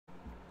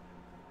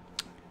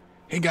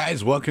Hey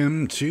guys,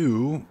 welcome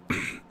to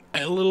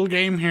a little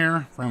game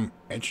here from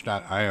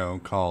itch.io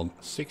called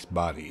Six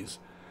Bodies.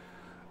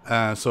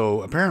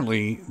 So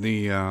apparently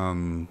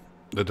the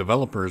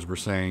developers were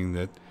saying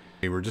that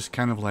they were just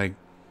kind of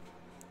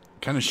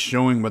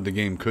showing what the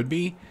game could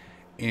be,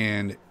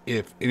 and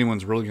if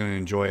anyone's really going to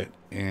enjoy it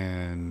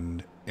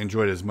and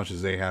enjoy it as much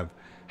as they have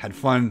had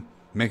fun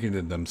making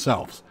it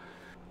themselves.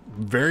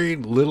 Very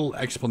little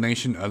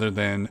explanation other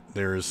than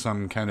there is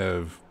some kind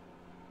of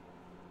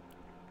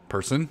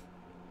person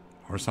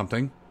or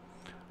something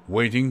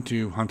waiting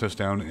to hunt us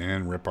down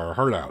and rip our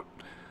heart out.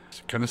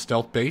 It's kind of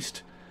stealth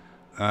based,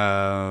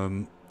 but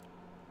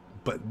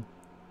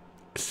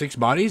six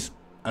bodies.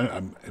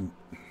 Do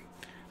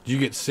you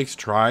get 6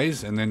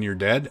 tries and then you're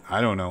dead?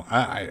 I don't know.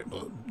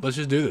 Let's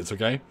just do this,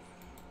 okay?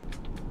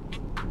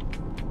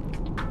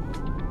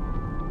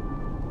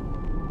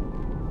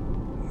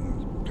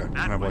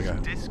 That was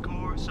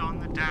Discourse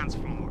on the Dance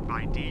Floor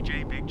by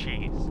DJ Big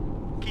Cheese.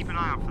 Keep an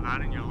eye out for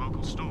that in your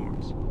local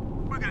stores.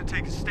 We're going to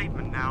take a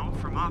statement now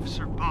from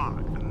Officer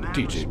Bog, the man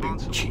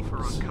responsible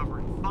for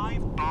uncovering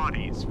 5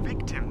 bodies,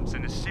 victims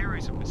in a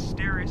series of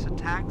mysterious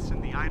attacks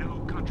in the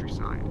Idaho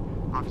countryside.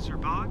 Officer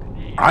Bog?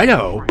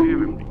 Idaho?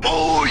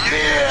 Oh,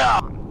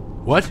 yeah!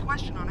 What?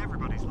 Question on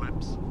everybody's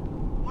lips.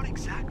 What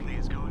exactly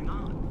is going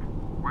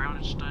on? Well,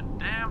 it's the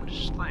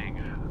damnedest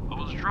thing. I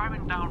was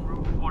driving down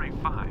Route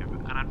 45,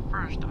 and at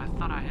first I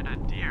thought I hit a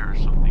deer or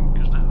something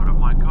because the hood of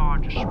my car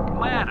just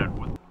splattered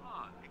with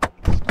blood.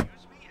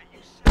 Excuse me? Are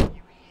you saying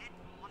you hit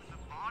one of the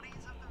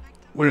bodies of the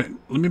victim? Wait a minute,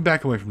 let me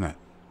back away from that.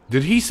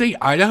 Did he say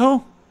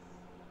Idaho?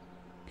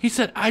 He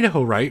said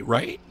Idaho,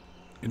 right?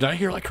 Did I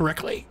hear that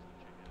correctly?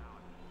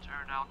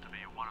 Turned out to be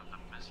one of the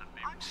missing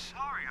people. I'm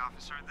sorry,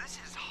 officer. This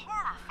is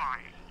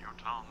horrifying. You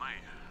tell me.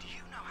 Do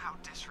you know how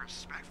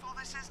disrespectful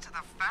this is to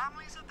the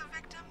families of the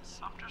victims?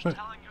 I'm just What?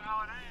 telling you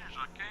how it is,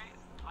 okay?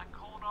 I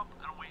called up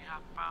and we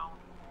have found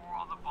 4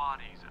 other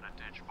bodies in a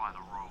ditch by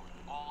the road.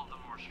 All of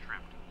them were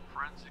stripped.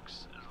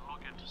 Forensics is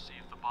looking to see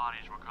if the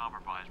bodies were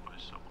compromised by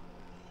someone.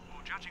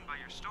 Well, judging by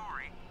your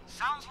story,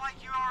 sounds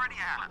like you already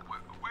have.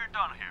 We're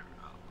done here.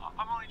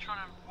 I'm only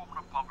trying to inform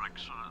the public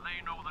so that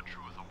they know the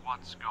truth of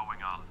what's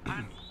going on.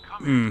 I didn't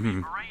come here to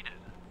be berated.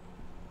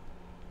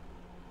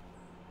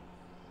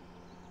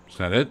 Is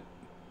that it?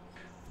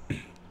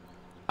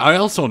 I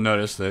also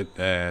noticed that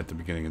at the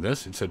beginning of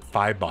this, it said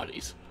 5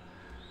 bodies.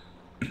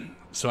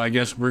 So I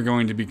guess we're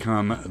going to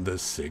become the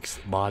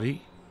 6th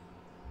body.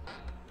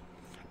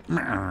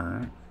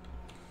 Meow.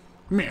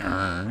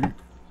 Meow.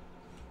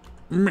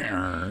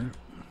 Meow.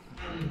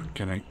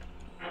 Can I?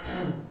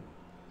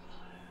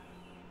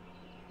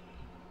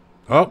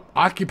 Oh,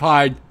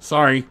 occupied.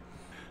 Sorry.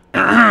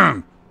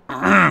 Having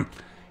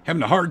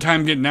a hard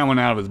time getting that one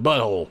out of his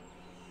butthole.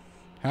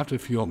 Have to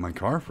fuel up my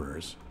car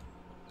first.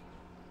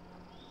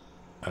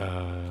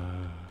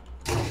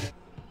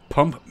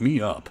 Pump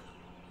me up.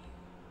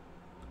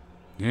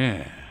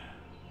 Yeah.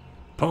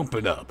 Pump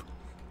it up.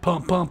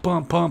 Pump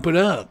it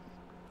up.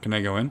 Can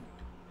I go in?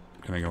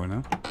 Can I go in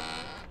now?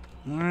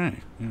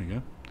 Alright, there we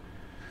go.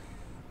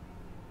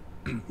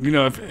 You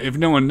know, if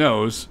no one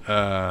knows,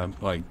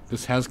 like,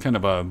 this has kind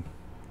of a...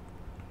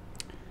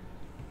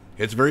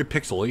 It's very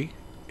pixely,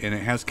 and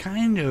it has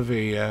kind of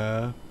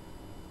a,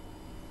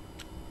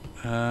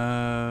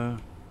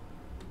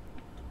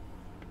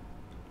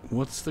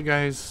 what's the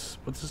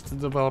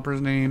developer's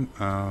name?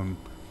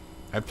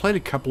 I've played a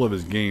couple of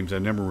his games.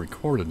 I've never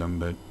recorded them,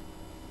 but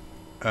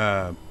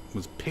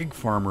was Pig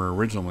Farmer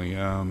originally.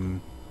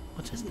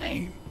 What's his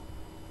name?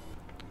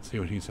 Let's see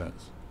what he says.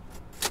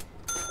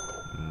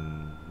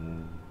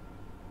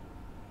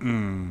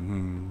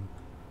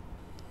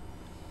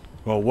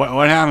 Well,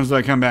 what happens if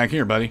I come back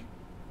here, buddy?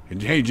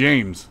 Hey,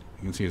 James.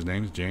 You can see his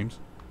name is James.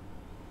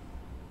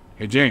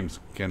 Hey, James.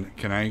 Can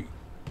I?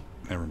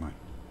 Never mind.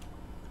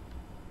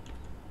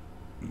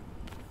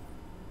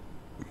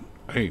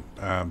 Hey,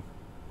 I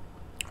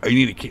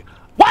need a key.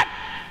 What?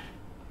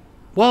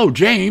 Whoa,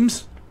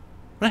 James.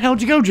 Where the hell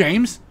did you go,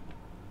 James?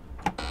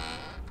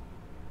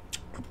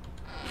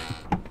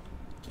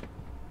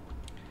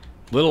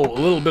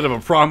 Little bit of a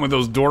problem with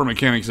those door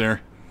mechanics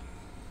there.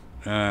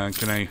 Can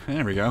I?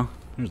 There we go.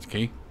 Here's the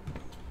key.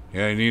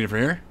 Yeah, you need it for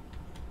here?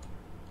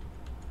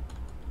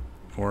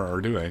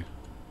 Or do I?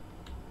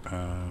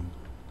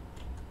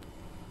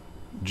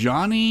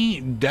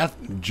 Johnny's death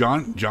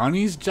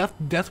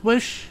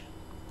wish?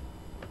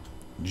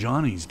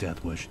 Johnny's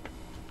death wish.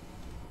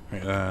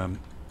 Right,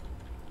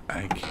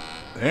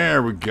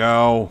 there we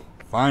go.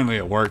 Finally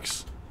it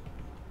works.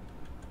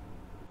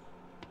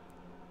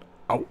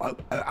 Oh,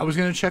 I was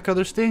gonna check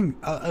other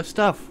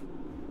stuff.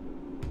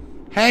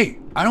 Hey,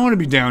 I don't want to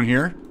be down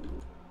here.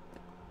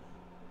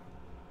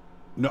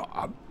 No,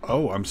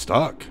 I'm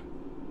stuck.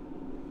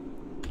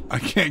 I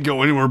can't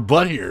go anywhere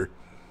but here.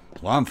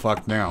 Well, I'm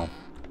fucked now.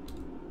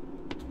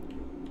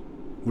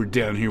 We're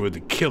down here with the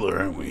killer,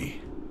 aren't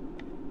we?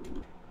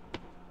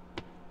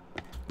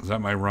 Is that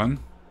my run?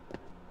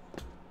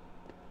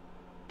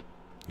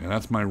 Yeah,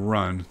 that's my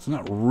run. It's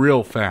not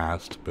real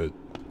fast, but...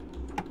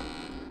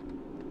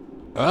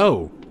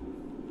 Oh!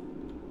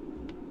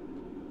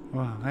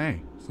 Well,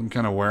 hey, some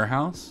kind of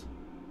warehouse?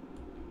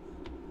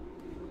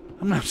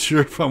 I'm not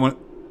sure if I want...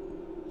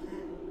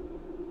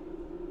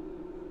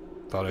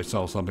 Thought I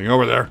saw something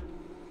over there.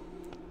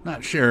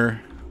 Not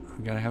sure.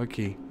 I gotta have a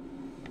key.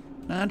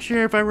 Not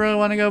sure if I really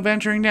want to go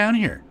venturing down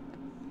here.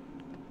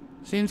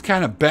 Seems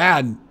kind of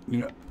bad, you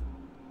know.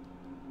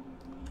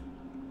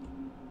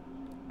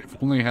 If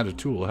only I had a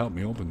tool to help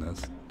me open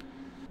this.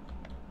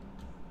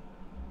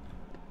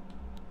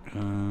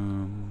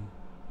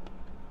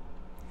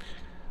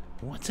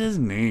 What's his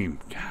name?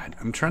 God,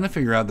 I'm trying to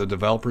figure out the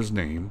developer's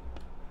name.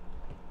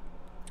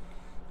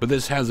 But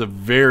this has a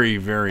very,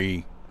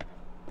 very...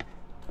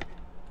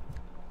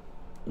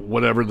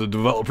 whatever the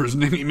developer's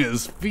name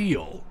is,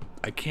 feel.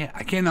 I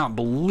cannot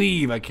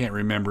believe I can't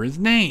remember his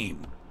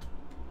name.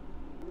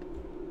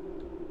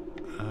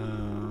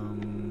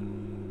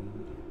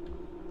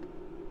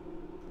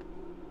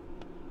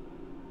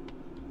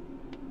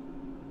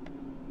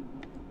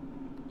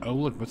 Oh,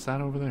 look, what's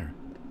that over there?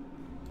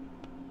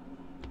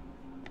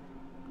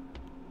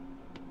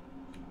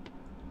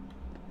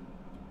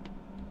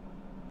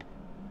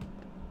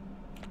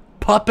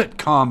 Puppet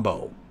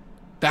Combo.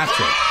 That's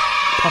it.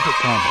 Puppet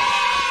Combo.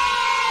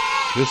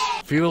 This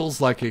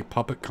feels like a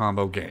Puppet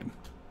Combo game.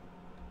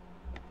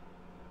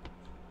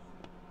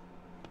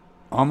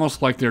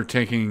 Almost like they're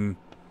taking,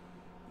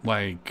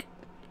 like,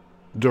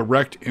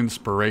 direct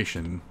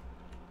inspiration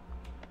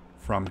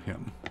from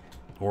him.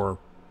 Or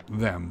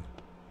them.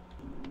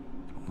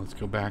 Let's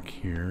go back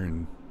here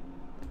and...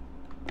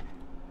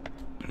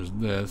 there's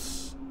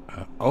this.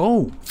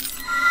 Oh!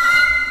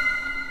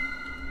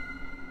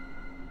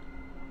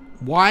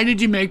 Why did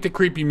you make the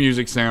creepy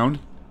music sound?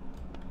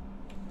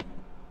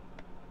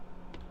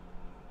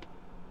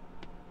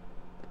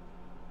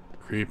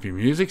 Creepy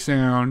music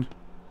sound.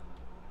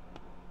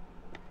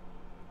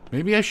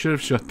 Maybe I should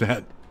have shut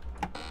that.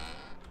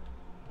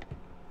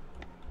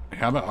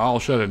 How about I'll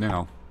shut it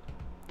now.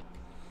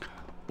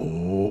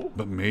 Oh,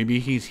 but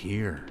maybe he's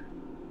here.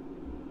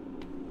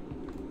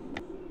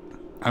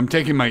 I'm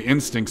taking my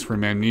instincts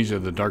from Amnesia: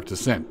 The Dark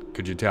Descent.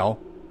 Could you tell?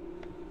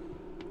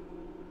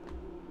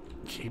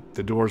 Keep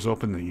the doors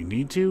open that you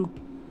need to.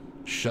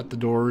 Shut the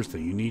doors that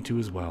you need to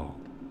as well.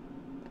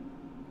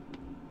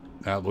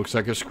 That looks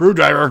like a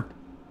screwdriver.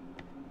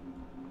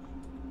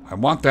 I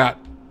want that.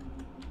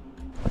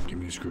 Give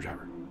me a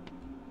screwdriver.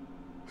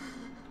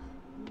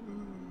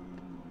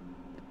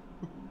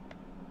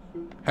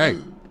 Hey.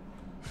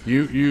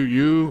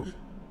 You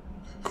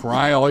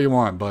cry all you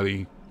want,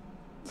 buddy.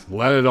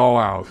 Let it all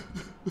out.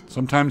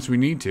 Sometimes we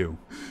need to.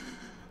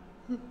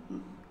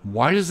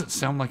 Why does it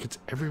sound like it's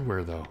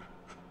everywhere, though?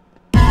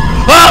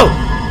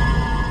 Oh!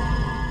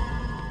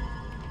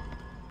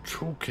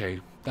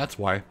 Okay, that's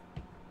why.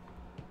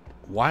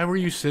 Why were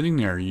you sitting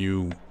there,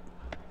 you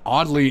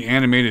oddly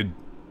animated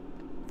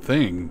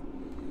thing?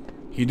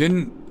 He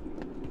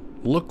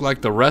didn't look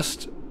like the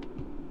rest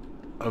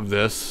of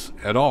this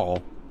at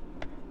all.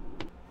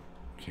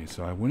 Okay,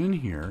 so I went in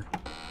here.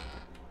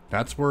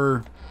 That's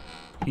where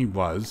he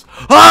was.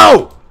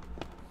 Oh!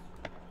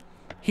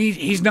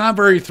 He's not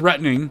very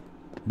threatening,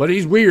 but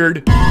he's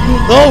weird.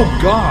 Oh,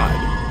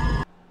 God.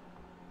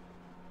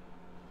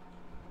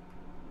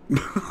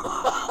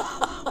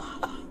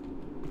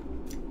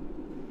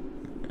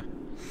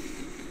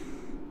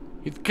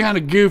 He's kind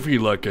of goofy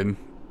looking.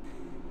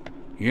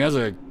 He has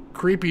a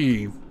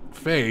creepy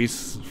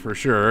face, for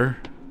sure.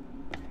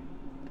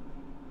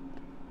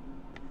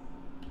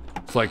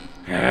 It's like,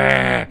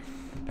 I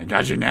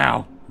got you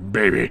now,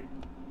 baby.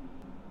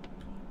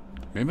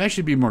 Maybe I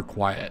should be more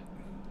quiet.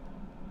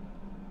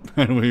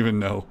 I don't even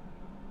know.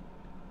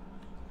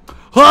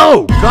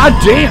 Oh,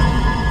 God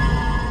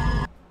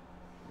damn!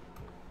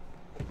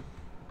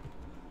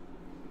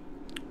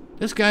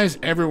 This guy's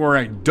everywhere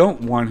I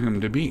don't want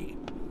him to be.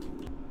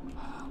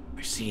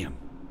 I see him.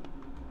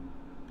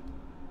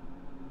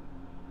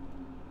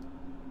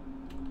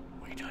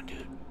 What are you doing,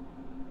 dude?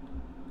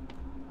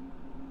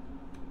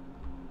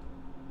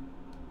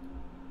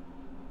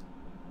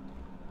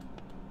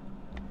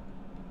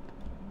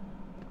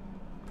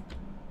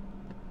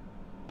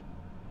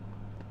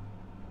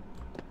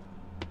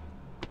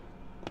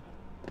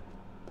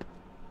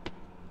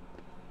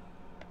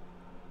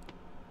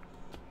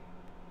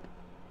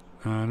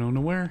 I don't know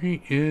where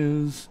he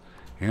is.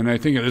 And I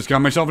think I just got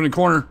myself in a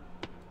corner.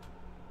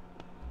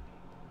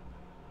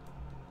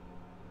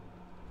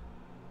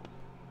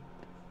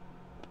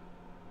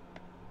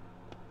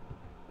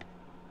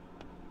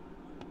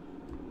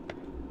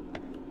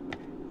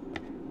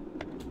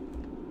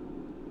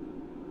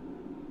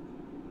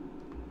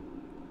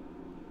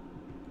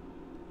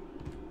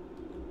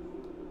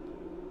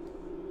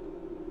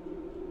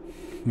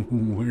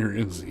 Where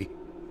is he?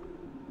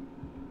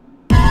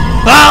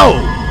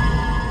 Oh!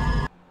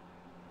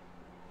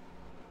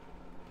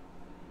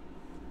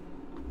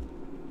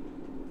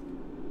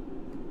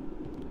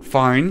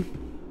 Fine.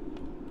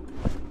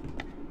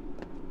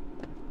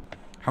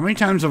 How many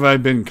times have I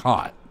been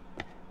caught?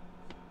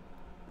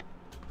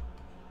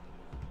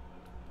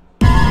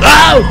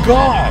 Oh,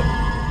 God!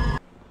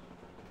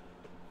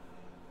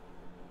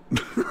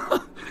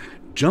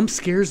 jump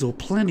scares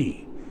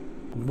plenty.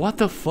 What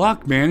the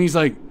fuck, man? He's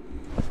like,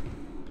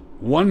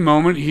 one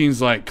moment he's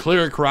like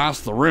clear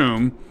across the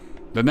room.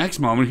 The next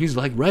moment he's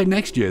like right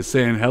next to you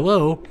saying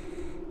hello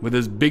with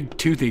his big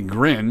toothy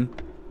grin.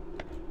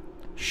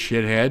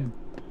 Shithead.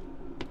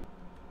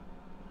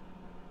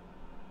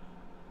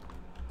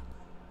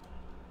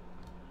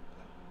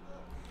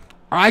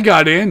 I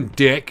got in,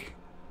 dick.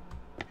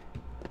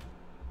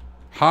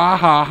 Ha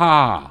ha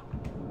ha.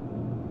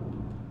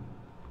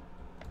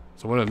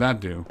 So what did that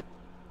do?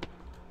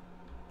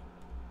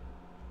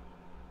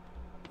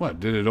 What,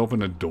 did it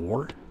open a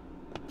door?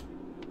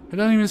 It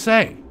doesn't even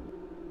say.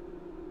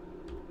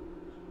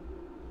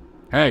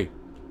 Hey,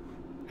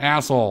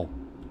 asshole.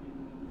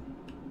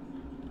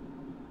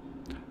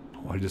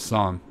 Oh, I just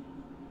saw him.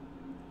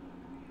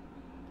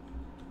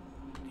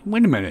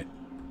 Wait a minute.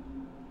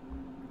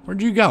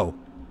 Where'd you go?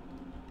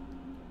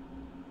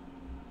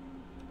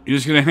 You're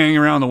just gonna hang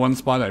around the one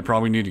spot I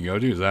probably need to go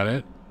to? Is that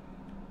it?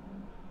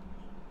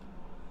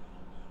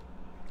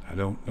 I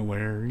don't know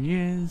where he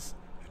is.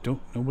 I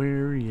don't know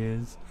where he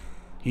is.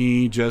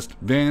 He just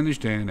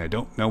vanished and I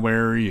don't know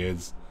where he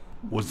is.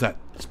 Was that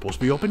supposed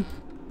to be open?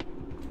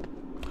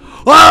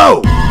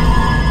 Oh!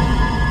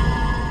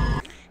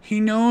 He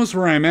knows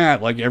where I'm at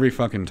like every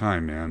fucking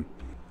time, man.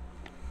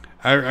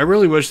 I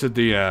really wish that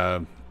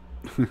the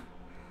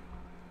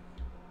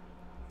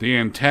the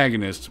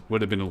antagonist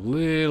would have been a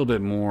little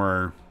bit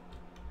more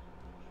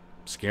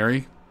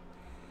scary.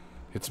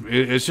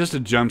 It's just a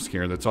jump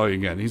scare. That's all you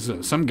get. He's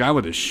some guy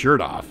with his shirt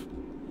off.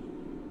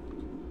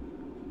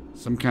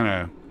 Some kind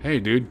of, hey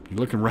dude, you're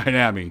looking right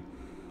at me.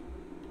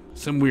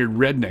 Some weird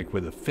redneck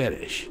with a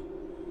fetish.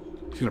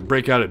 He's gonna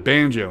break out at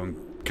banjo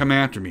and come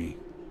after me.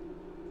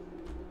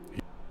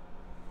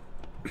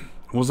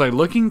 Was I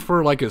looking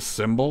for like a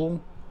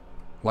symbol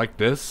like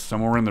this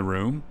somewhere in the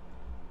room?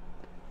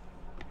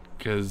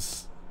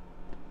 Because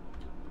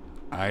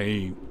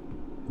I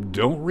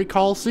don't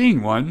recall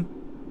seeing one.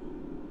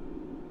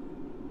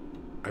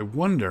 I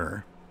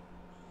wonder.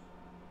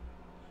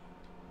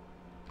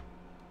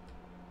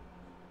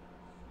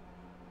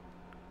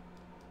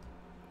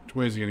 Which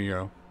way is he gonna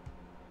go?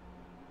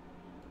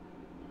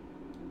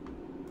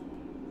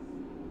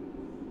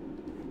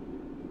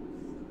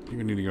 You're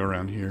gonna need to go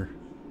around here.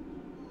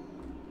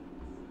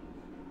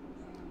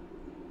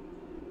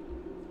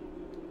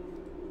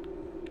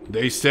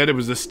 They said it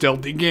was a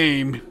stealthy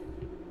game.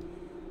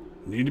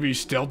 Need to be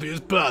stealthy as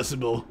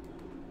possible.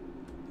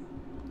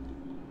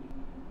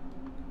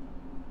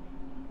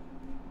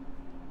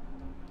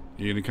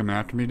 You gonna come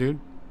after me, dude?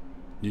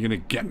 You gonna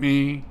get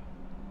me?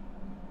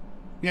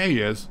 Yeah, he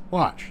is.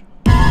 Watch.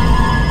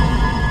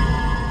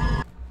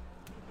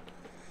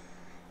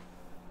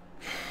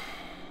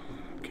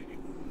 Okay.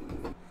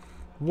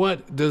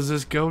 What does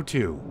this go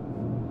to?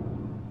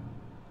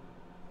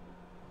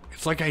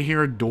 It's like I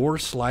hear a door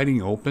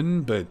sliding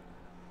open, but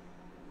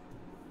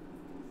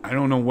I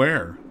don't know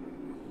where.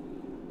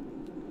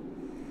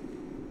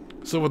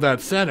 So with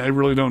that said, I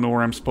really don't know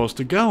where I'm supposed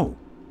to go.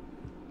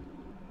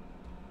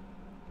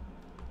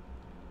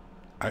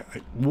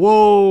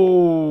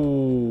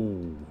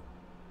 Whoa!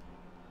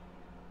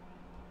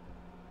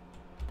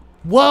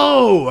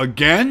 Whoa!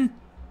 Again?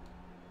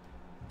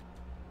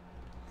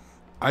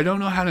 I don't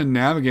know how to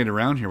navigate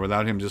around here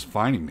without him just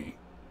finding me.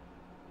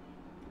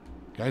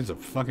 Guy's a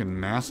fucking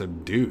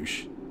massive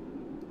douche.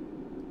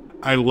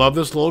 I love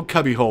this little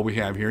cubby hole we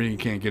have here he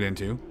can't get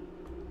into.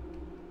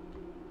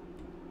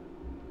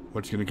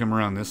 What's gonna come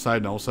around this side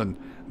and all of a sudden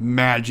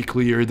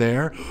magically you're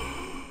there?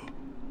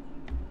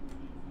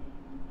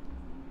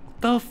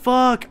 The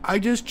fuck? I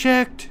just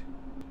checked.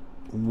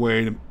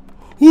 Wait a...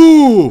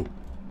 Ooh!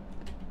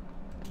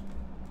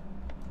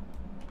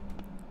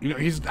 You know,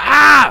 he's...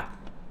 Ah!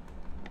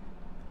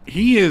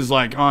 He is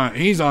like on...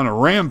 He's on a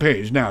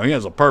rampage now. He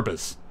has a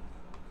purpose.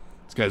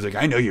 This guy's like,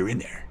 I know you're in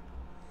there.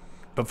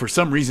 But for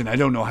some reason, I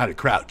don't know how to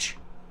crouch.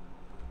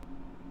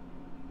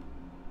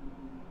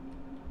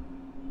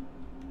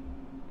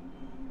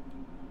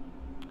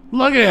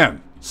 Look at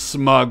him!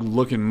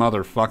 Smug-looking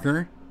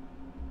motherfucker.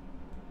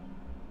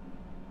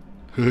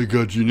 I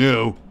got you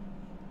now.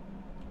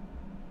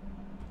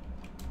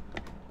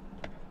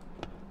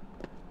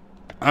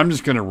 I'm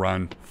just gonna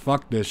run.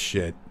 Fuck this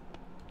shit.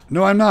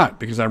 No, I'm not,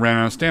 because I ran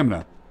out of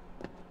stamina.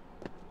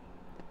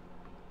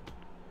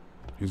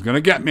 He's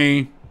gonna get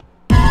me.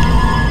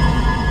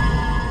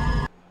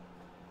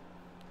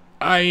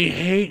 I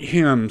hate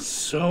him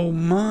so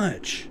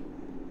much.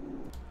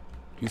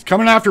 He's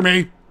coming after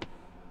me.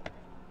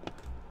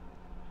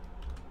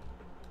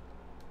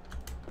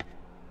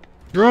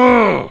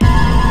 Ugh.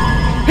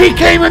 He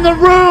came in the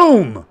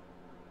room!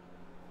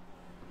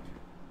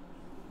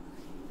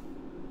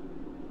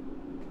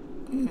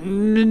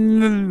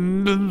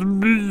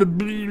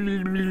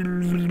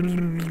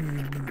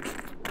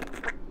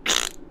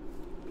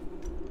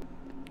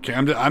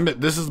 Okay,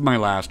 this is my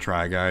last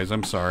try, guys.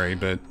 I'm sorry,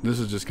 but this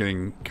is just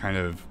getting kind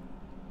of,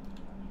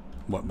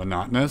 what,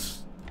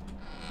 monotonous?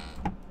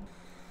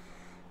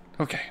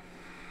 Okay.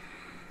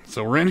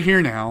 So we're in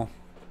here now.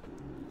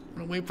 I'm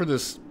gonna wait for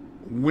this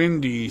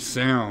windy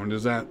sound.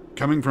 Is that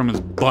coming from his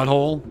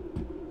butthole?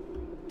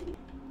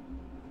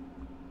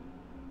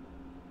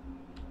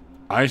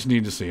 I just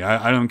need to see.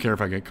 I don't care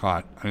if I get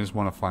caught. I just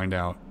want to find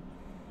out.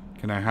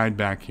 Can I hide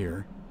back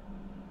here?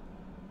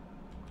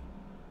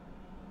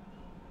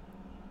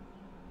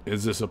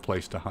 Is this a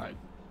place to hide?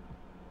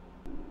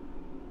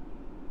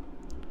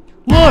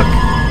 Look!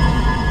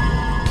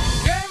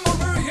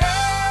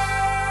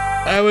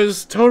 I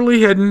was totally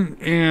hidden,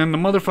 and the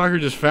motherfucker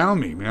just found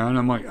me, man.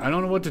 I'm like, I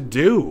don't know what to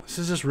do. This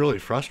is just really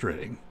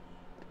frustrating.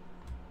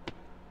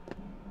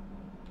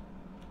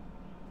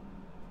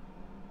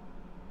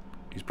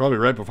 He's probably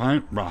right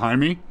behind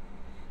me,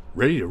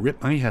 ready to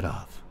rip my head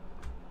off.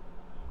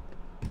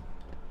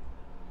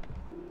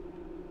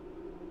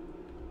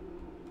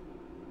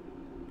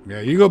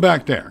 Yeah, you go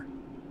back there.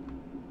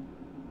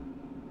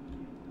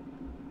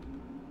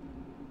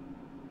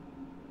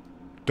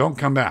 Don't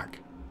come back.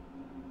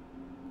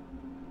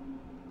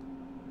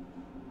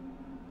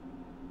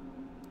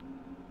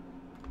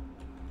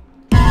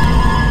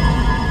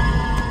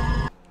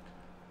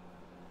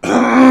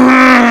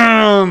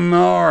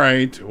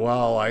 Alright,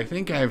 well, I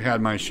think I've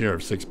had my share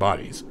of 6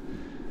 bodies.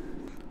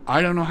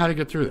 I don't know how to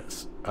get through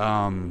this.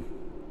 I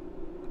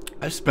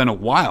spent a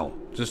while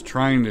just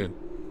trying to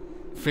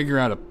figure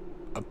out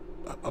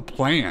a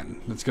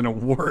plan that's gonna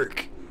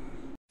work.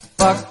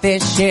 Fuck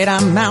this shit,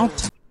 I'm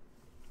out.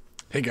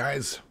 Hey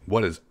guys,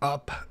 what is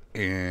up?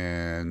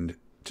 And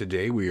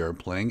today we are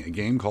playing a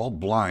game called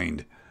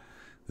Blind.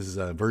 This is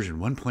version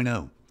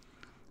 1.0.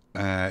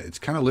 It's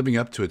kind of living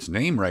up to its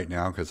name right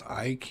now because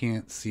I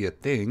can't see a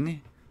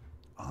thing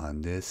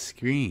on this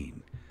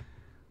screen.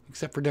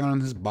 Except for down in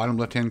this bottom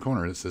left-hand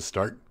corner. It says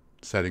Start,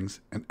 Settings,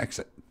 and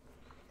Exit.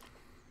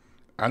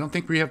 I don't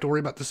think we have to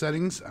worry about the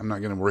settings. I'm not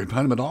going to worry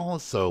about them at all.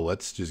 So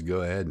let's just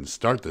go ahead and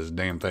start this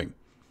damn thing.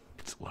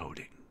 It's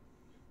loading.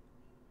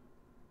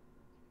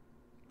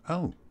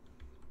 Oh.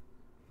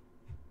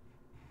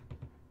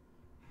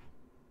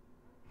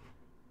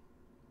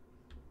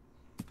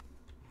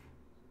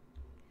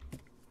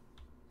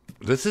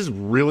 This is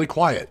really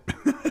quiet.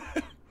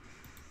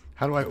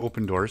 How do I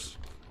open doors?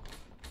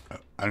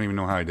 I don't even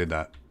know how I did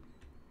that.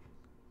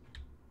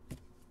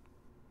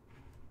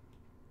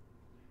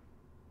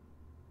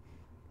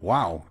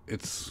 Wow,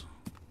 it's...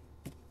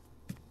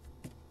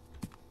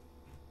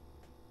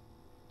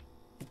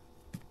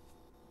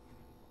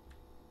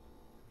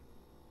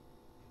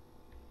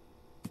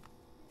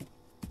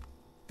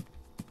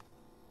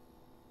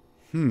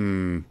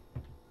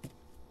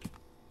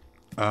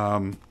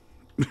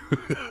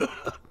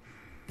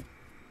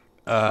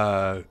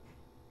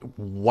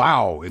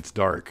 Wow, it's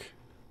dark.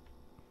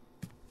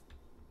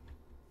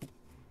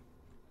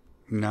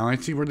 Now I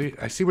see where they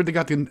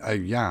got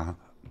the yeah.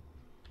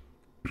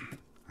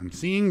 I'm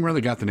seeing where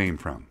they got the name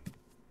from.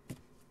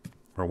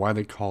 Or why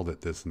they called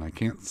it this, and I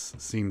can't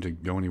seem to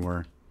go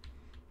anywhere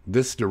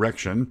this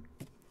direction.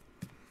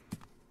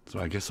 So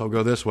I guess I'll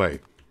go this way.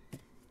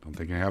 Don't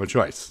think I have a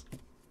choice.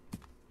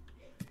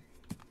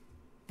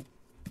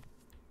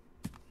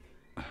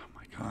 Oh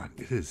my god,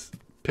 it is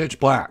pitch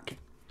black.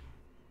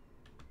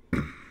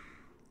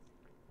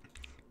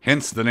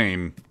 Hence the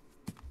name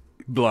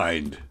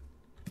Blind.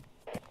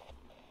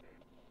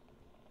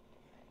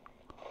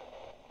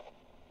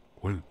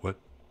 What?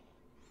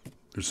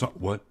 There's some,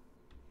 what?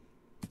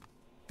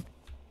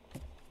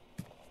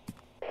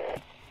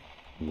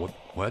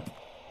 What?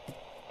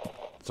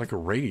 It's like a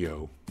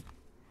radio.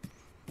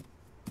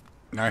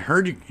 Now, I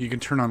heard you can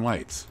turn on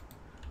lights.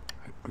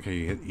 Okay,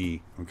 you hit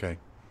E. Okay.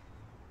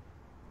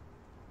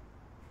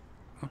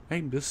 Oh, hey,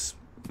 this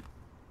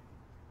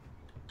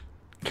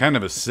kind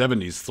of a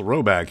 70s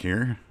throwback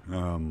here.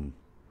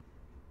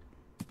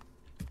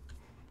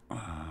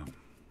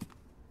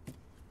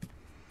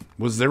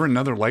 Was there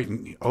another light?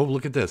 Oh,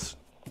 look at this.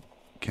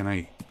 Can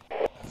I...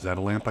 Is that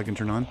a lamp I can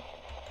turn on?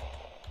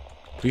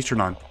 Please turn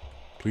on.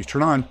 Please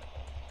turn on.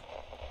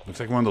 Looks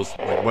like one of those...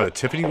 Like, what, a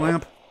Tiffany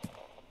lamp?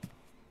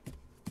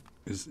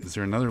 Is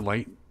there another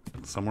light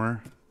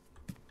somewhere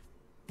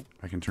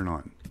I can turn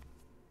on?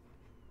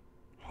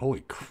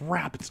 Holy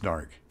crap, it's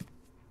dark.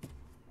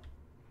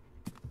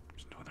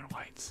 There's no other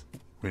lights.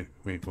 Wait,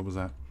 what was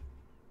that?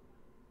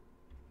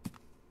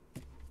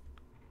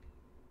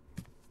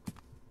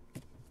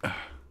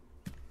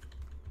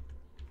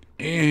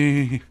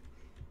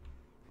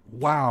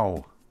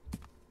 Wow.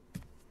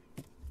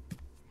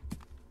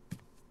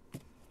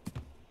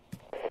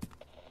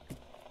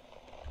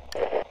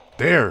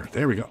 There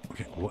we go.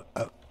 Okay, what?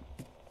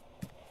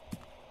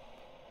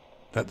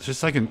 That's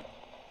just like an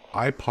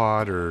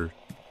iPod or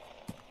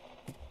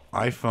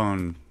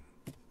iPhone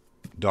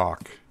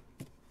dock.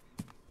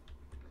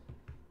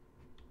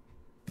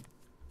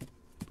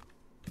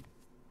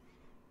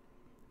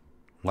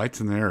 Lights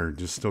in there are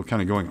just still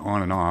kind of going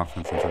on and off.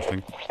 That's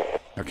interesting.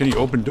 Now, can you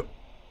open door?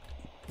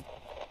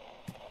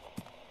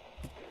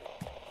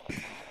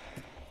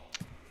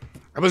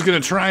 I was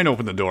going to try and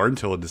open the door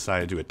until it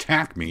decided to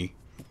attack me.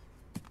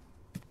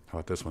 How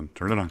about this one?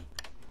 Turn it on.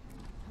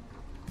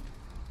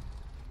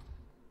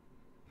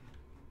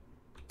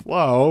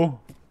 Whoa.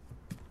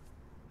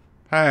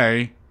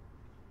 Hey.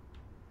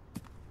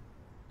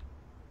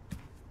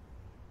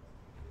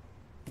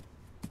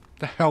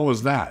 The hell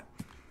was that?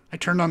 I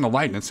turned on the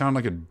light and it sounded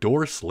like a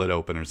door slid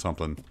open or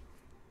something.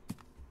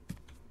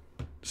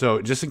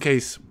 So, just in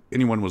case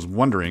anyone was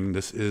wondering,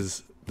 this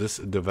is this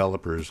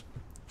developer's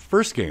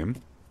first game.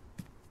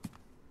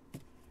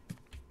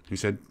 He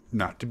said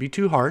not to be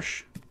too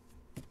harsh.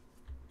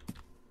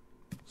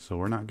 So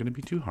we're not going to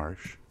be too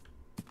harsh.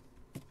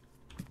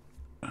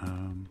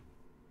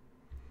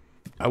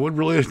 I would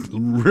really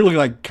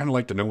kind of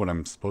like to know what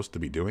I'm supposed to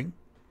be doing.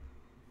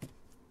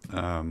 Wait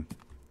a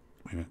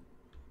minute.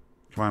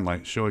 Come on,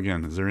 light. Show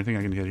again. Is there anything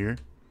I can hit here?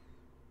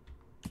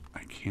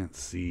 I can't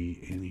see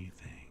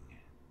anything.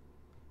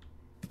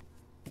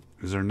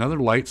 Is there another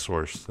light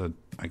source that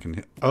I can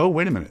hit? Oh,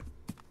 wait a minute.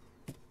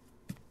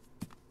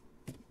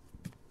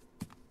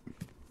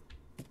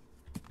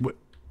 What?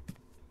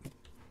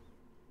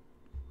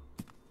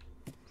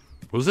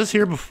 Was this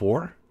here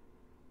before?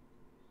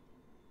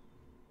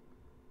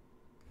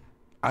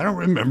 I don't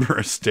remember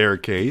a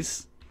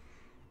staircase.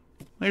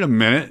 Wait a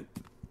minute.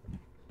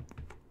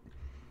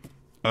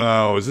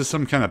 Oh, is this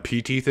some kind of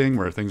PT thing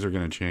where things are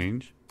going to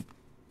change?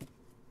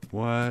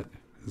 What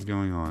is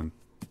going on?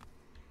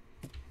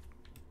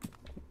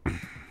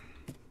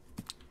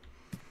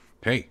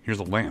 Hey, here's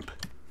a lamp.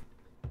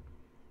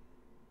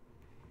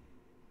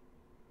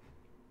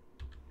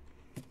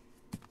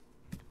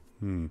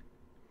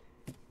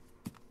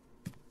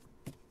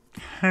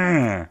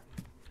 Huh.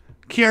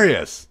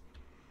 Curious.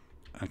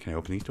 Can I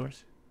open these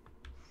doors?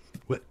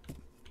 What?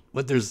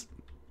 There's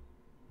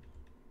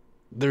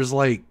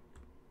like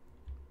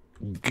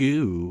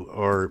goo,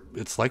 or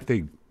it's like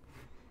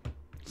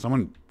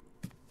someone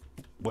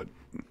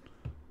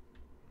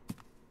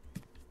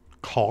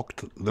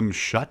caulked them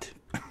shut.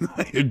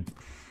 I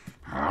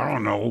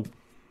don't know.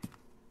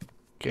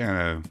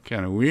 Kind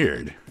of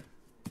weird.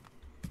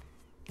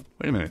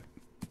 Wait a minute.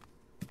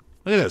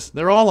 Look at this.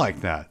 They're all like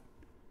that.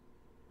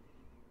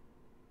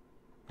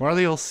 Why are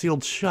they all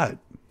sealed shut?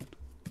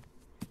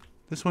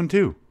 This one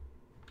too.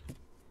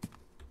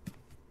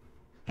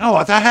 Oh,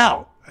 what the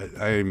hell?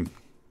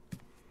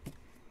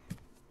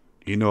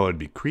 You know, it'd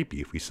be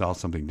creepy if we saw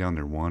something down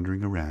there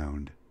wandering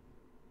around.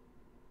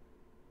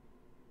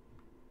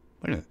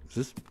 Wait a minute. Is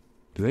this...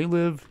 Do they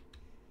live...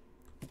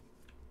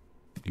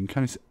 You can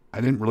kind of... I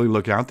didn't really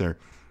look out there.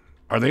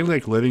 Are they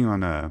like living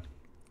on a...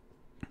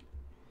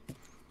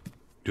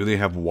 Do they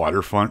have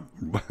waterfront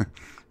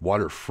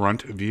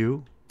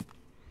view?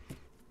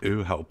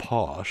 Ooh, how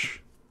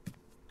posh.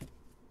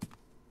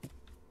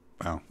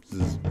 Wow.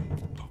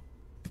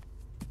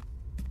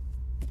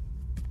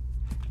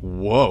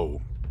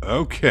 Whoa.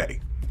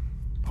 Okay.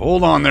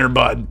 Hold on there,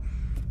 bud.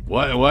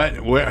 What?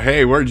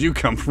 Hey, where'd you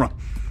come from?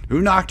 Who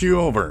knocked you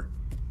over?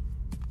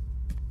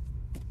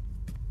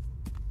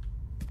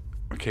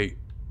 Okay.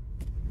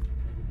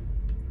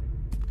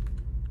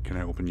 Can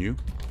I open you?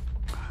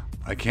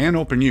 I can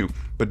open you,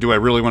 but do I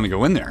really want to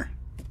go in there?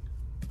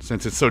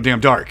 Since it's so damn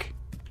dark.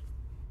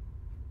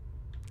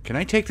 Can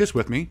I take this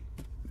with me?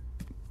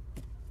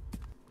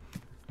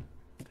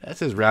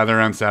 This is rather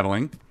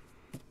unsettling.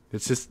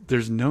 It's just,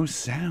 there's no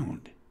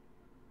sound.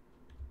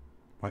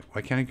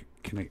 Why can't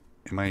I,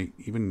 am I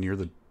even near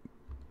the...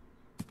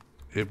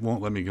 It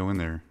won't let me go in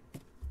there.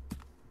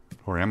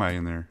 Or am I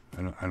in there?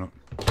 I don't...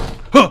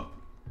 Huh!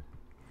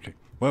 Okay.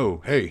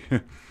 Whoa, hey.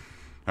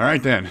 All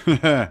right then.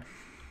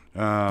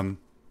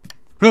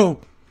 Oh!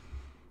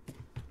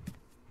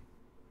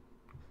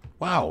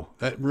 Wow,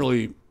 that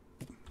really...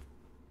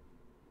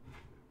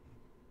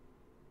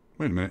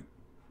 Wait a minute.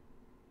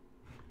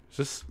 Is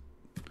this...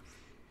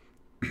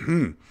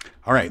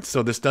 All right,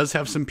 so this does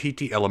have some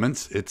PT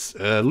elements. It's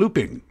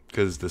looping,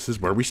 because this is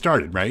where we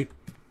started, right?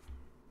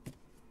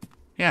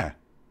 Yeah.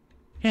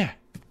 Yeah.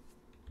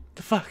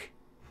 The fuck?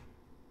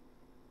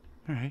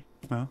 All right,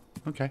 well,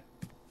 okay.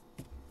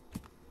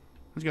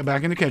 Let's go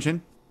back in the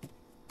kitchen.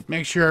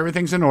 Make sure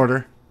everything's in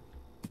order.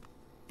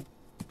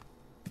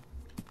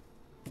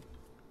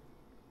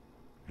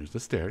 Here's the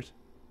stairs.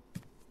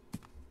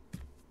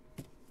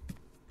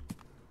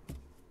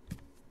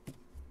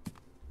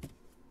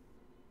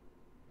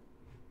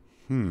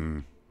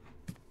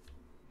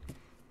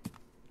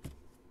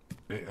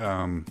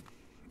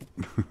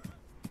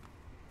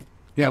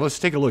 Yeah, let's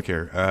take a look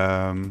here.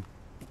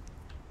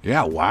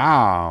 Yeah,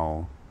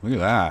 wow. Look at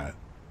that.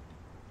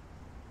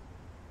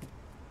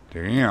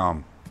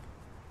 Damn.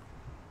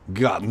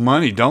 Got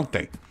money, don't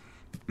they?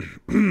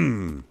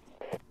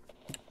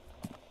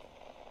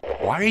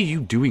 Why are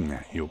you doing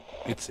that?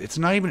 It's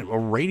not even a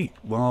radio.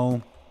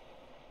 Well,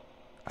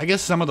 I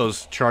guess some of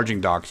those charging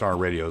docks are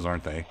radios,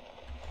 aren't they?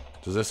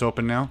 Does this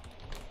open now?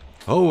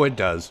 Oh, it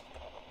does.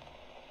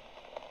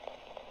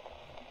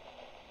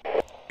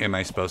 Am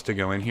I supposed to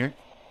go in here?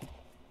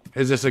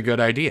 Is this a good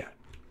idea?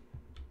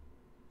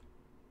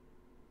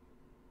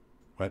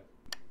 What?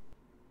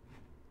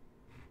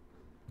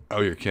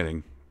 Oh, you're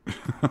kidding.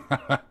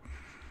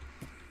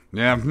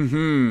 Yeah,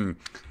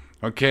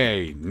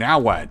 okay, now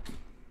what?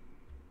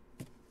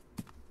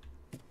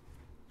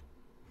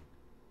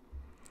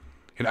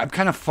 And I've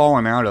kind of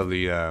fallen out of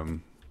the,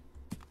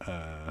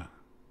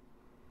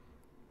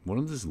 what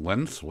is this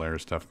lens flare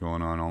stuff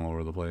going on all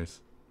over the place?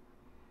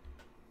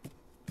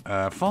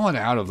 Fallen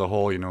out of the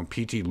whole,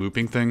 PT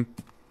looping thing.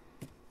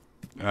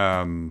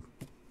 I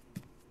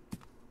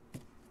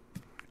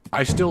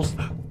still...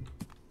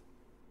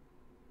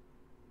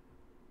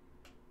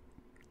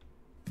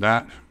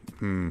 I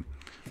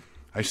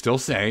still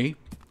say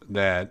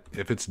that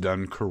if it's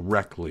done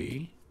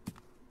correctly,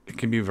 it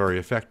can be very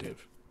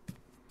effective.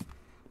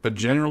 But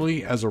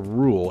generally, as a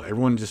rule,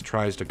 everyone just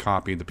tries to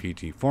copy the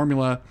PT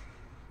formula,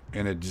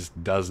 and it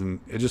just doesn't,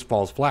 it just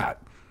falls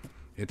flat.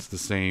 It's the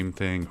same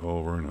thing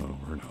over and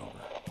over and over.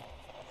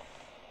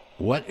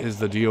 What is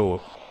the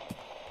deal?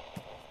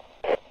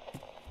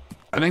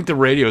 I think the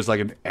radio is like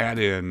an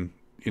add-in,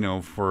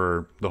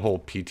 for the whole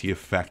PT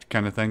effect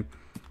kind of thing.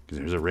 Because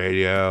there's a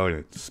radio, and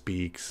it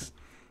speaks,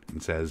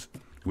 and says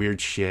weird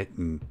shit,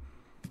 and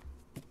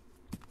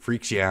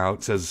freaks you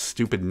out, says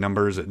stupid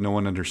numbers that no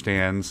one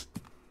understands.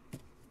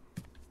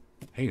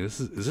 Hey, is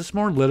this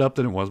more lit up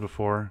than it was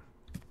before?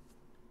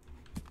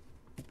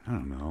 I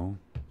don't know.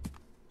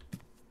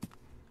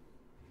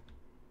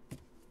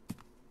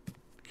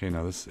 Okay,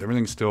 now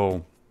everything's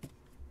still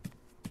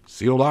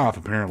sealed off,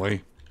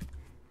 apparently.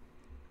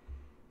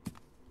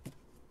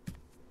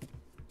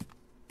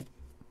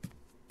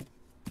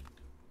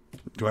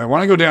 Do I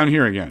want to go down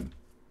here again?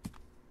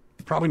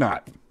 Probably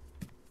not.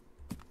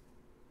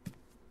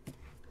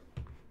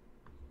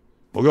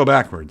 We'll go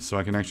backwards so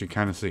I can actually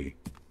kind of see.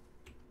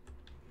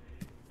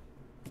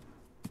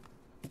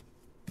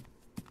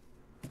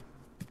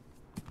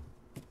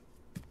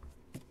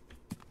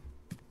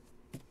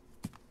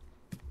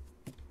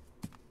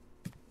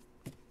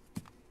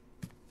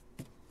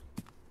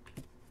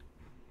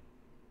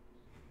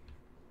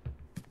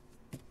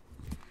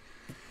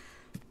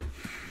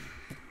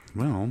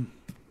 Well,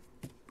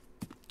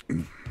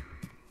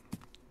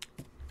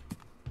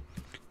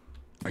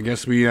 I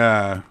guess we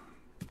go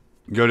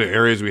to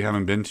areas we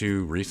haven't been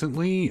to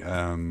recently.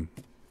 Not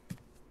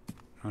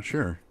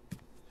sure.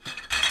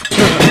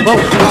 Whoa.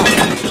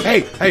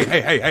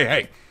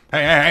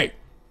 Hey.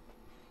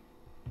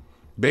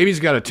 Baby's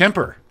got a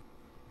temper.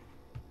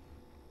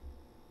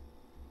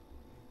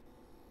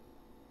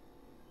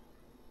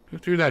 Who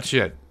threw that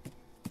shit?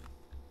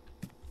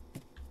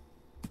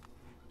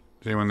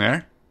 Is anyone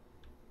there?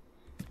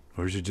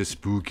 Or is it just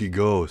spooky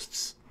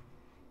ghosts?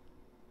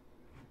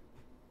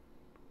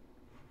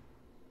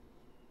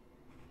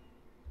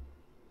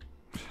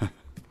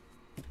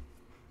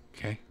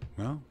 Okay,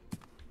 well.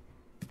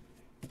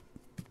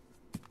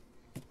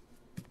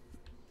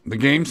 The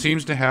game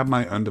seems to have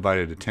my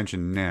undivided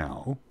attention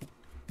now,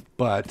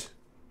 but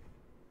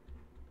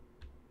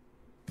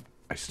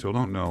I still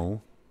don't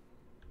know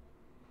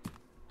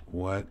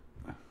what.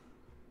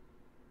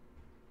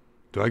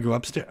 Do I go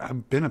upstairs?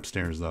 I've been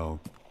upstairs, though.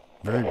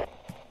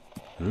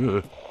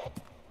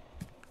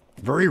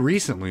 Very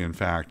recently, in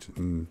fact.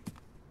 Wait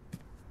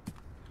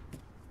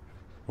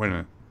a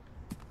minute.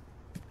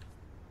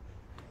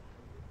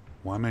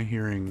 Why am I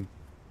hearing...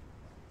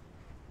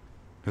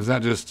 Is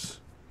that just...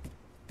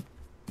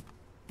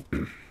 I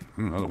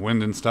don't know, the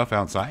wind and stuff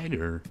outside,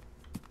 or...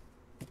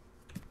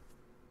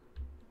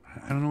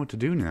 I don't know what to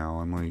do now.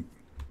 I'm like...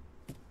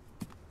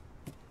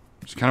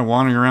 Just kind of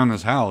wandering around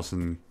this house,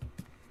 and...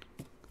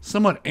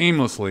 somewhat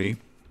aimlessly...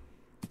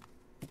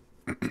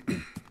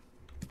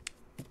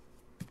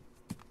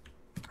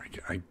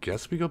 I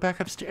guess we go back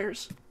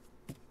upstairs?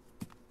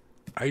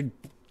 I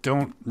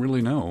don't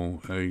really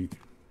know.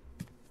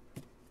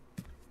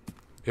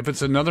 If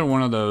it's another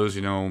one of those,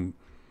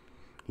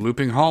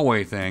 looping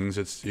hallway things,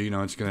 it's,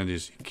 it's going to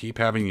just keep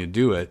having you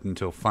do it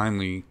until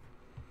finally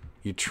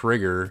you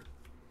trigger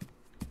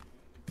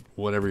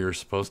whatever you're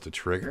supposed to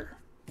trigger.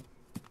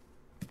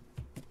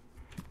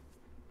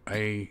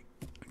 Okay,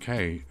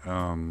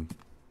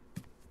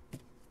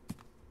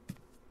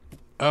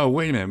 oh,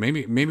 wait a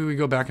minute. Maybe we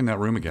go back in that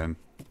room again.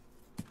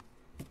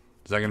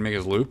 Is that going to make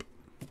us loop?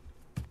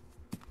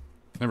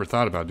 Never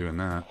thought about doing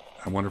that.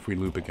 I wonder if we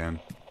loop again.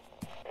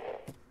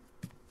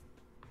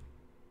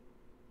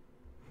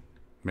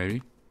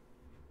 Maybe?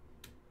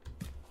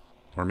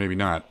 Or maybe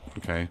not.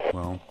 Okay,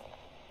 well.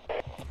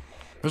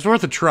 It was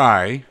worth a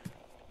try.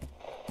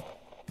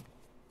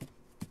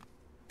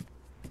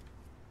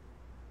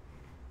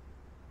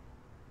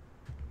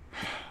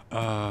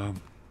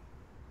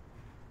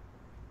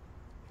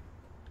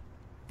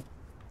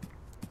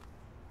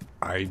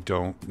 I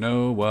don't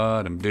know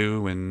what I'm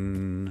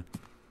doing.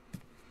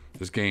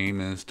 This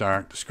game is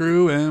starting to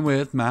screwing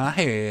with my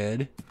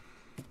head.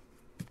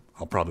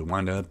 I'll probably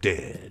wind up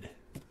dead.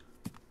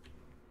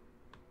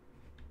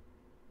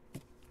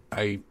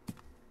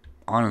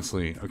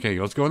 Honestly, okay,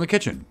 let's go in the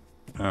kitchen.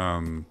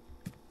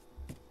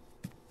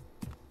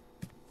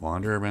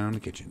 Wander around the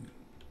kitchen.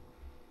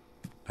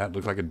 That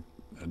looked like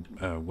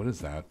what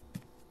is that?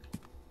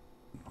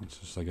 It's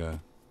just like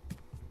a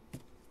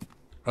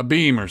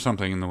beam or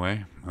something in the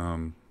way.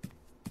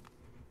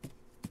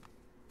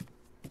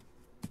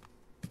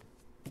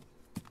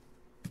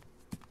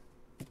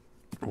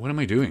 What am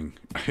I doing?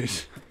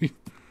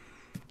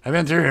 I've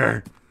been through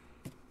here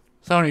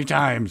so many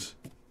times.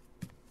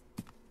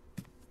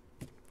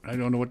 I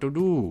don't know what to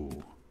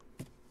do.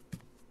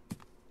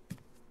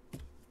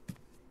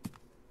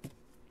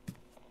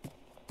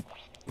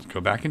 Let's go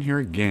back in here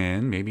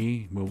again.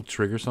 Maybe we'll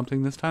trigger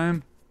something this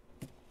time.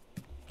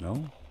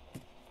 No?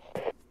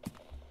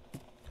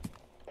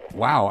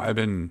 Wow, I've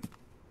been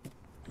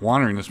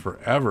wandering this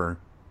forever.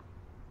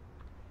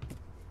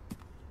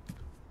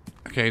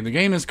 Okay, the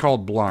game is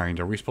called Blind.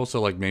 Are we supposed to,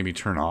 like, maybe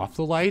turn off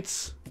the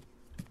lights?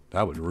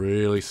 That would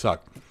really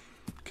suck.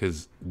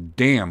 Because,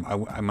 damn,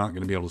 I'm not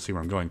going to be able to see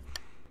where I'm going.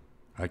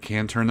 I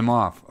can turn them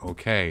off.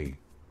 Okay.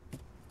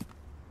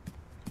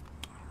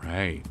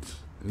 Alright.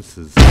 This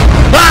is...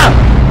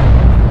 Ah!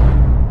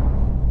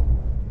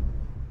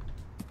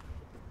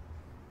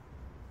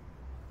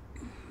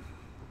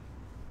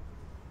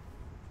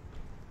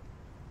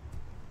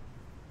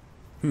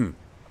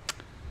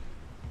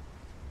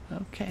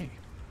 Okay.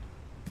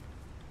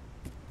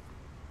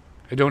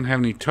 I don't have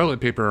any toilet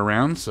paper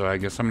around, so I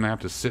guess I'm going to have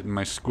to sit in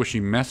my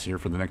squishy mess here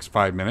for the next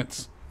 5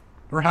 minutes.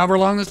 Or however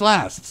long this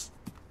lasts.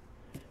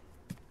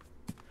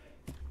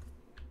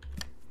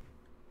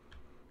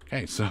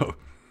 Okay, so...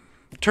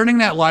 turning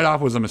that light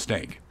off was a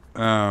mistake.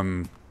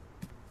 What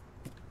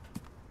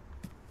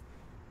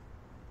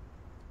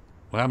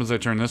happens if I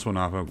turn this one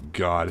off? Oh,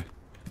 God.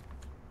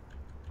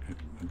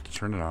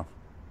 Turn it off.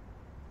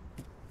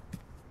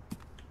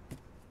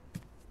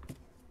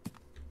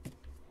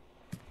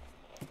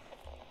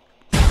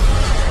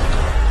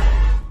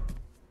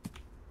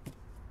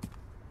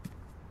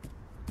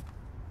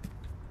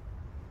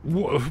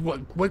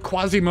 What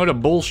Quasimodo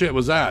bullshit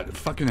was that?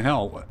 Fucking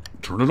hell. What?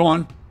 Turn it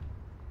on.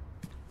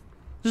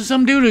 This is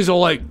some dude who's all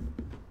like...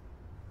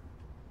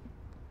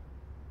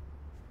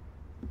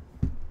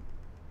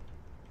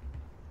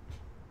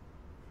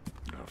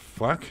 the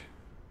fuck?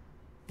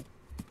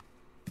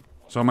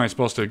 So am I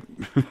supposed to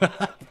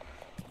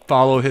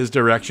follow his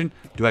direction?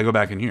 Do I go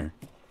back in here?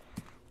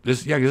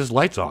 This, yeah, because this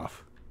light's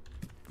off.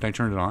 Can I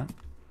turn it on?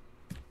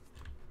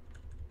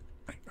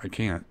 I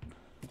can't.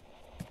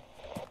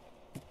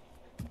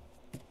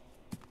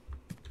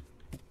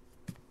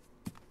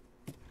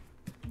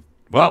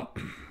 Well,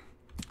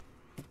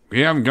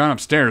 we haven't gone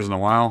upstairs in a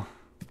while.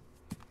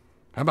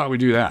 How about we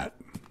do that?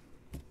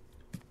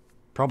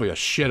 Probably a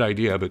shit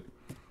idea, but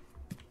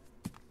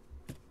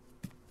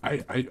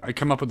I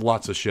come up with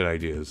lots of shit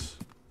ideas.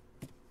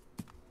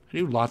 I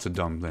do lots of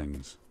dumb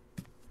things.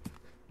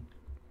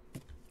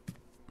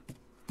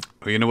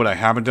 Oh, you know what I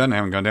haven't done? I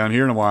haven't gone down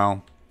here in a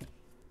while.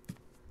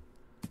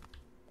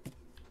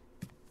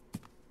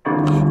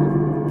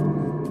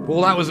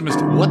 Well, that was a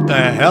mistake. What the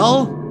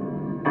hell?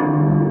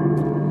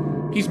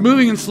 He's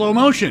moving in slow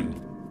motion.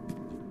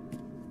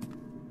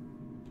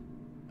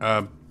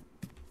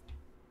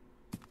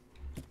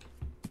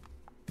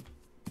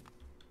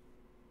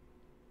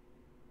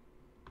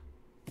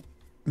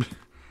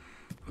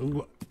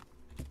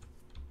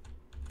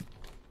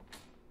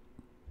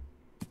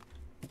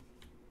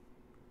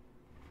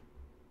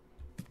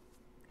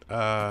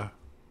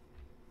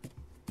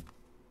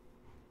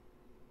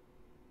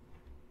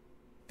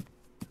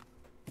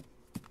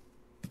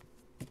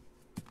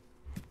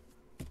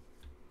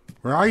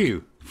 Where are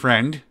you,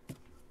 friend?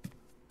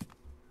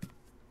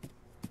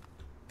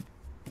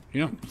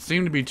 You don't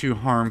seem to be too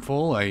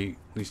harmful. At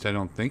least I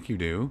don't think you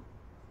do.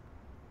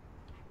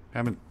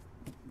 Haven't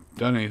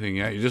done anything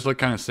yet. You just look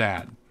kind of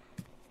sad.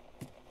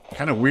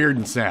 Kind of weird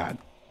and sad.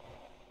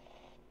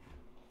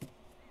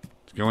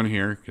 Let's go in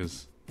here,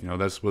 because, you know,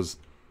 this was,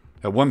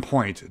 at one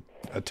point,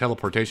 a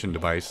teleportation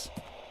device.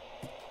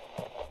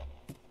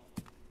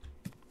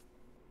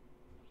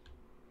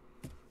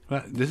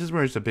 But this is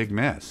where it's a big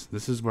mess.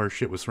 This is where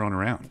shit was thrown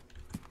around.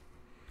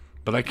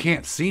 But I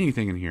can't see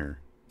anything in here.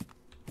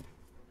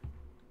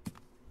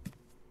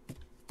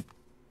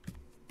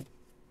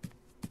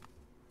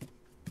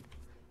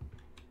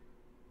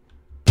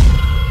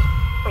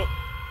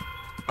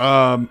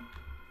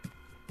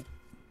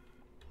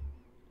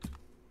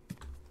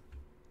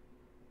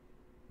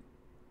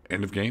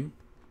 End of game?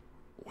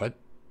 What?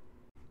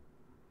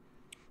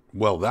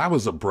 Well, that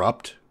was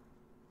abrupt.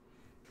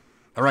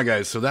 Alright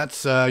guys, so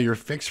that's your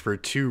fix for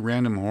 2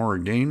 random horror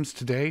games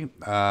today.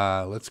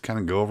 Let's kind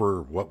of go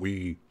over what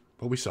we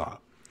saw.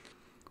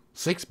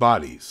 6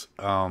 bodies.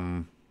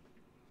 I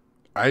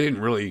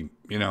didn't really,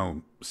 you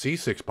know, see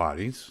 6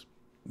 bodies.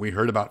 We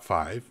heard about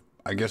 5.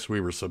 I guess we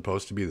were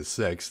supposed to be the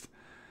 6th.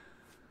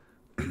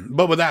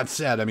 But with that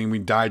said, I mean, we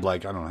died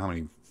like, I don't know how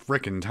many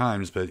frickin'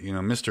 times, but, you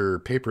know,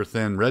 Mr. Paper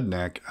Thin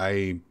Redneck,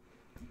 I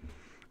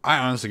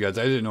honestly, guys,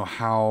 I didn't know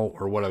how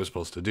or what I was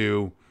supposed to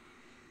do.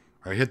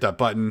 I hit that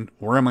button.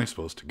 Where am I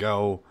supposed to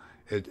go?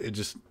 It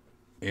just,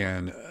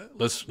 and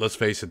let's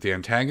face it, the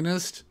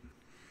antagonist,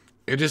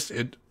 it just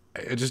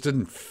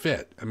didn't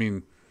fit. I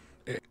mean,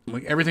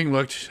 like everything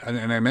looked,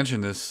 and I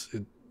mentioned this,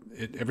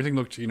 everything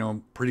looked, you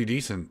know, pretty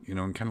decent, you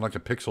know, in kind of like a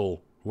pixel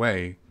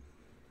way.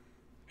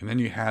 And then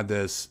you had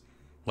this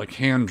like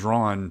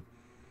hand-drawn,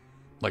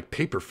 like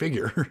paper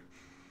figure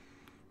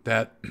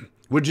that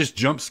would just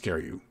jump scare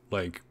you.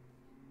 Like,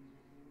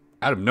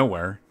 out of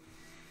nowhere.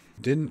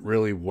 Didn't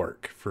really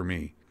work for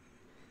me.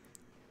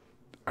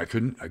 I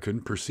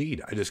couldn't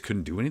proceed. I just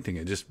couldn't do anything.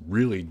 It just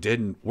really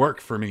didn't work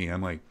for me.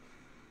 I'm like,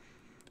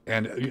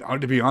 and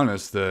to be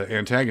honest, the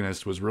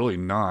antagonist was really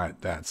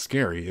not that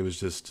scary. It was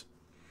just,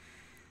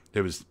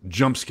 there was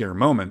jump scare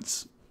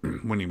moments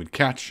when he would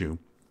catch you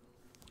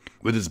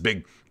with his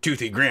big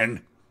toothy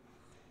grin.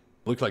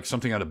 Looked like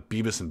something out of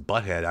Beavis and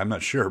Butthead. I'm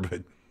not sure,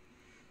 but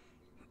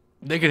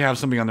they could have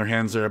something on their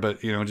hands there,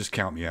 but, you know, just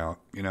count me out,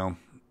 you know.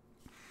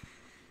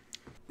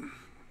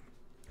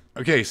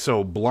 Okay,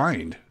 so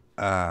Blind.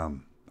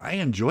 I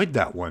enjoyed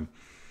that one.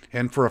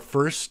 And for a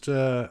first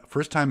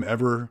time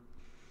ever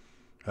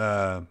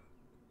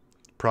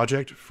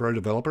project for a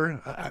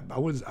developer, I'm not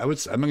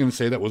going to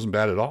say that wasn't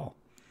bad at all.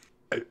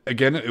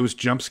 Again, it was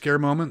jump scare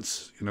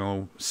moments, you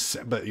know,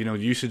 but, you know,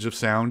 usage of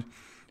sound.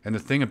 And the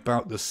thing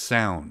about the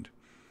sound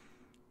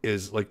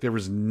is, like, there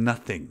was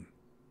nothing.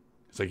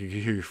 It's like you could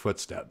hear your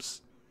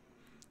footsteps.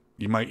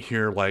 You might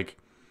hear, like,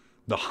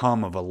 the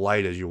hum of a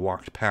light as you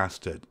walked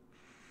past it.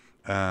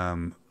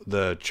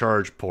 The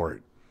charge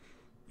port.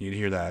 You'd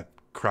hear that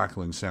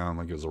crackling sound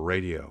like it was a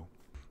radio.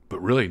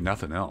 But really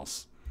nothing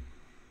else.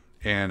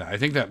 And I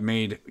think that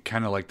made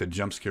kind of like the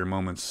jump scare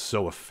moments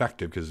so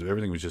effective because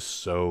everything was just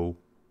so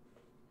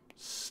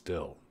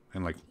still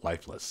and like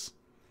lifeless.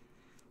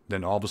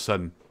 Then all of a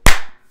sudden,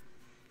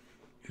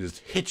 it just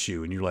hits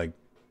you and you're like,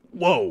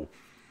 whoa.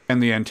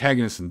 And the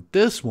antagonist in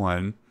this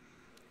one,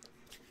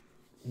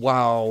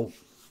 while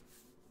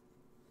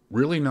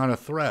really not a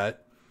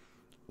threat,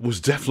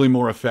 was definitely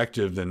more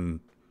effective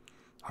than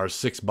our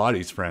Six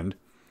Bodies friend,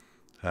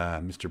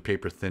 Mr.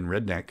 Paper Thin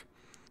Redneck.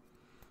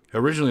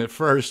 Originally, at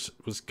first,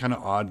 it was kind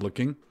of odd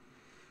looking.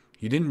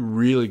 You didn't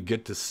really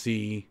get to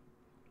see,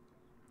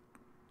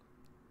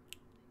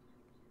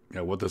 you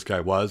know, what this guy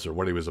was or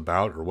what he was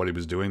about or what he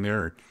was doing there.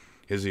 Or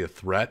is he a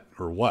threat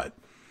or what?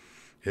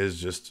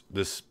 Is just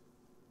this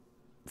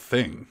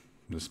thing,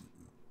 this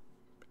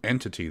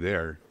entity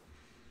there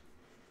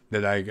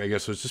that I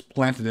guess was just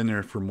planted in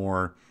there for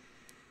more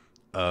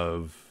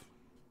of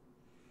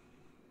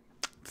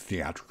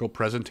theatrical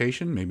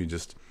presentation, maybe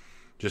just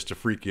to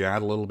freak you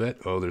out a little bit.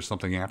 Oh, there's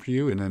something after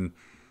you, and then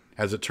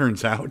as it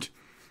turns out,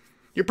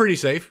 you're pretty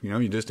safe. You know,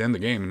 you just end the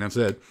game and that's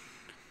it.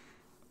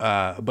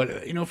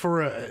 But you know,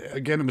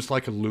 again, it was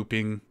like a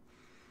looping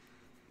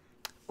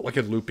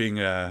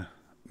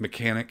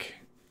mechanic.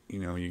 You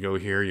know, you go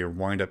here, you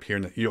wind up here,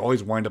 and you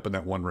always wind up in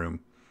that one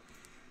room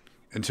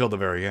until the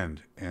very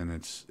end, and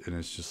it's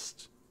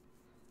just,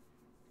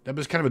 that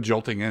was kind of a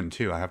jolting end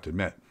too, I have to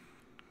admit.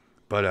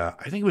 But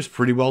I think it was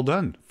pretty well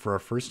done for a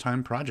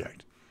first-time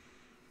project.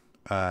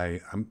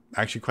 I'm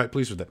actually quite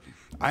pleased with it.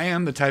 I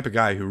am the type of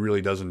guy who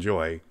really does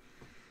enjoy,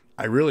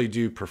 I really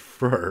do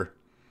prefer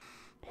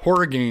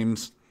horror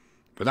games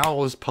without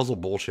all this puzzle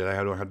bullshit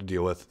I don't have to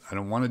deal with. I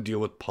don't want to deal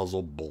with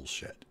puzzle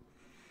bullshit.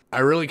 I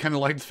really kind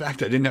of liked the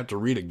fact I didn't have to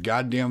read a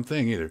goddamn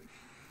thing either.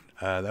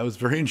 That was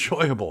very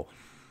enjoyable.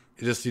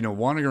 Just, you know,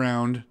 wandering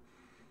around,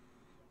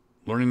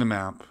 learning the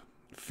map,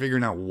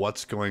 figuring out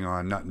what's going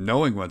on, not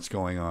knowing what's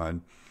going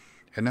on.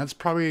 And that's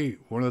probably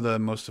one of the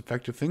most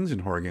effective things in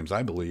horror games,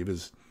 I believe,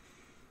 is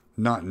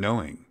not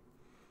knowing.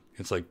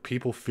 It's like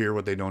people fear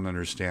what they don't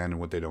understand and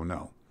what they don't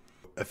know.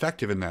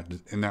 Effective in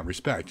that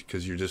respect,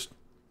 because you're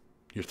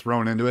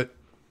thrown into it.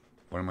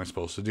 What am I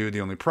supposed to do?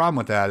 The only problem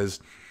with that is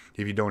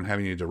if you don't have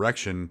any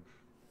direction,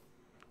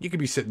 you could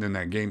be sitting in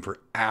that game for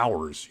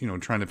hours, you know,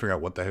 trying to figure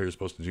out what the hell you're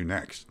supposed to do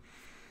next.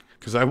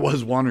 Because I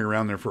was wandering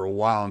around there for a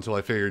while until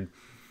I figured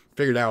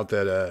out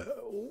that,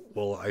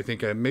 well, I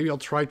think maybe I'll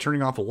try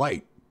turning off a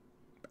light.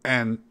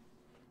 And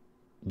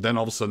then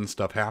all of a sudden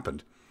stuff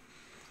happened.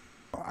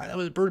 That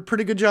was a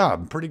pretty good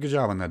job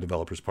on that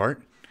developer's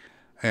part.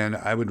 And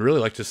I would really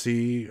like to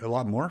see a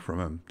lot more from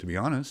him, to be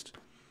honest.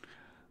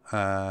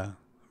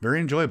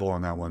 Very enjoyable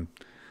on that one.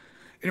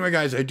 Anyway,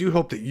 guys, I do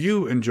hope that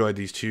you enjoyed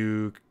these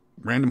two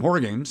random horror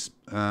games.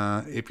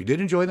 If you did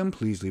enjoy them,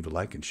 please leave a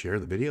like and share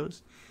the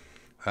videos.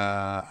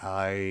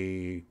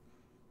 I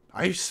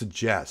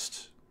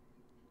suggest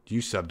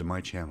you sub to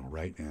my channel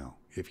right now,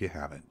 if you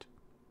haven't.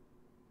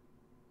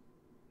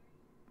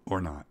 Or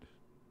not.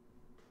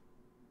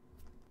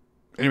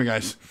 Anyway,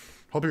 guys,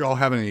 hope you're all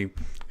having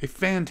a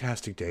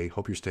fantastic day.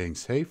 Hope you're staying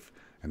safe,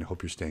 and I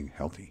hope you're staying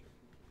healthy.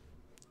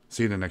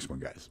 See you in the next one,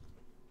 guys.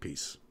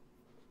 Peace.